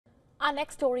Our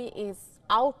next story is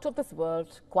out of this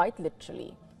world, quite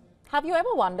literally. Have you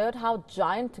ever wondered how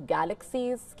giant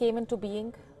galaxies came into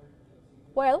being?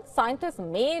 Well, scientists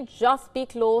may just be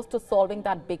close to solving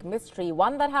that big mystery,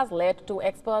 one that has led to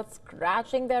experts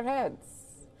scratching their heads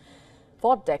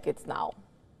for decades now.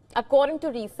 According to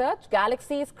research,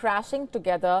 galaxies crashing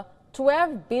together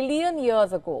 12 billion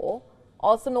years ago,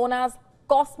 also known as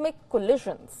cosmic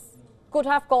collisions, could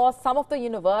have caused some of the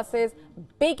universe's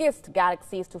biggest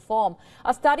galaxies to form.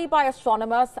 A study by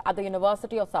astronomers at the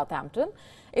University of Southampton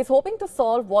is hoping to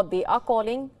solve what they are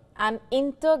calling an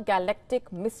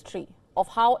intergalactic mystery of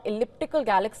how elliptical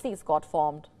galaxies got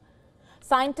formed.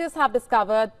 Scientists have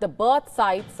discovered the birth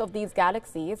sites of these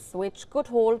galaxies, which could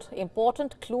hold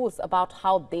important clues about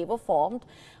how they were formed.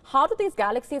 How do these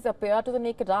galaxies appear to the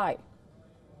naked eye?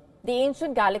 The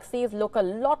ancient galaxies look a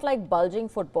lot like bulging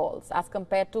footballs as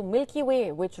compared to Milky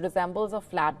Way, which resembles a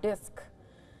flat disk.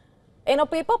 In a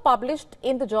paper published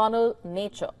in the journal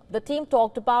Nature, the team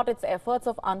talked about its efforts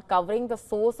of uncovering the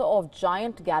source of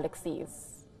giant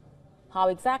galaxies. How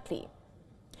exactly?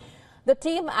 The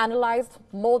team analyzed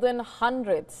more than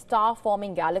 100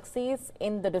 star-forming galaxies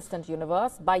in the distant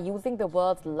universe by using the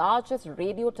world's largest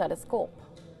radio telescope,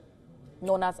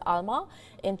 known as ALMA,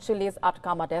 in Chile's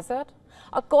Atacama Desert.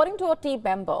 According to a team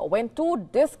member, when two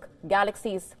disk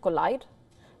galaxies collide,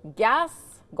 gas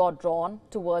got drawn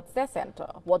towards their center.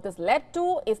 What this led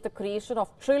to is the creation of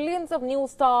trillions of new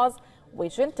stars,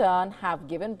 which in turn have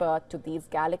given birth to these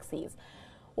galaxies.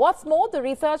 What's more, the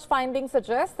research findings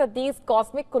suggest that these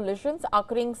cosmic collisions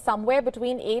occurring somewhere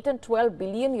between 8 and 12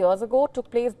 billion years ago took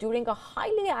place during a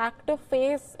highly active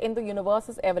phase in the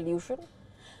universe's evolution.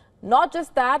 Not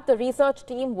just that, the research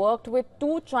team worked with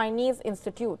two Chinese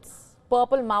institutes,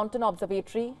 Purple Mountain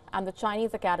Observatory and the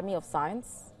Chinese Academy of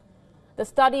Science. The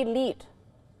study lead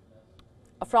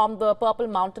from the Purple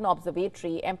Mountain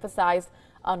Observatory emphasized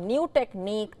a new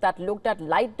technique that looked at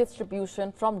light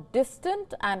distribution from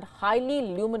distant and highly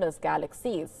luminous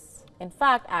galaxies. In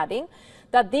fact, adding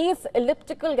that these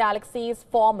elliptical galaxies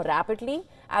form rapidly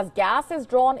as gas is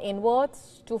drawn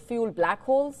inwards to fuel black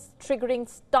holes, triggering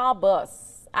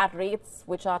starbursts at rates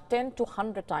which are 10 to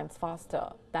 100 times faster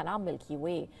than our Milky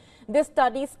Way. This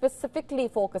study specifically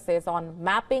focuses on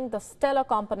mapping the stellar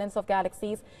components of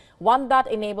galaxies, one that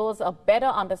enables a better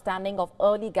understanding of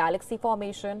early galaxy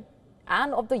formation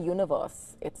and of the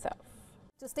universe itself.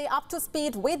 To stay up to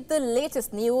speed with the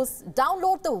latest news,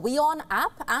 download the WION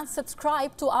app and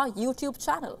subscribe to our YouTube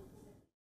channel.